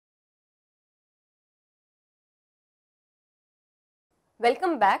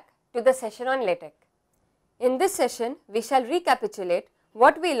Welcome back to the session on LaTeX. In this session, we shall recapitulate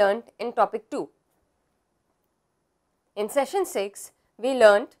what we learnt in topic 2. In session 6, we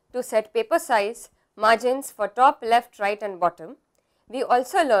learnt to set paper size, margins for top, left, right and bottom. We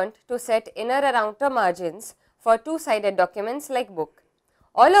also learnt to set inner and outer margins for two-sided documents like book.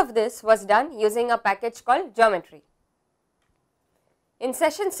 All of this was done using a package called geometry. In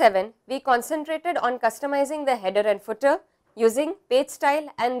session 7, we concentrated on customizing the header and footer using page style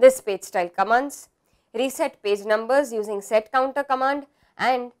and this page style commands, reset page numbers using set counter command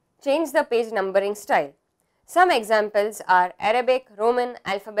and change the page numbering style. Some examples are Arabic, Roman,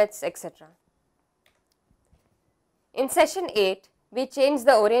 alphabets, etc. In session 8, we changed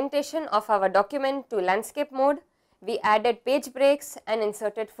the orientation of our document to landscape mode, we added page breaks and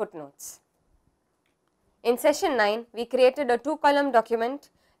inserted footnotes. In session 9, we created a 2-column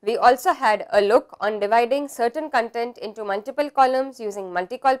document. We also had a look on dividing certain content into multiple columns using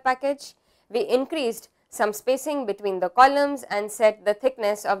multi-col package. We increased some spacing between the columns and set the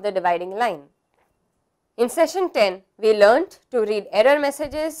thickness of the dividing line. In session 10, we learnt to read error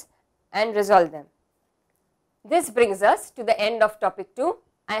messages and resolve them. This brings us to the end of topic 2.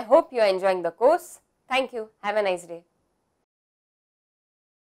 I hope you are enjoying the course. Thank you. Have a nice day.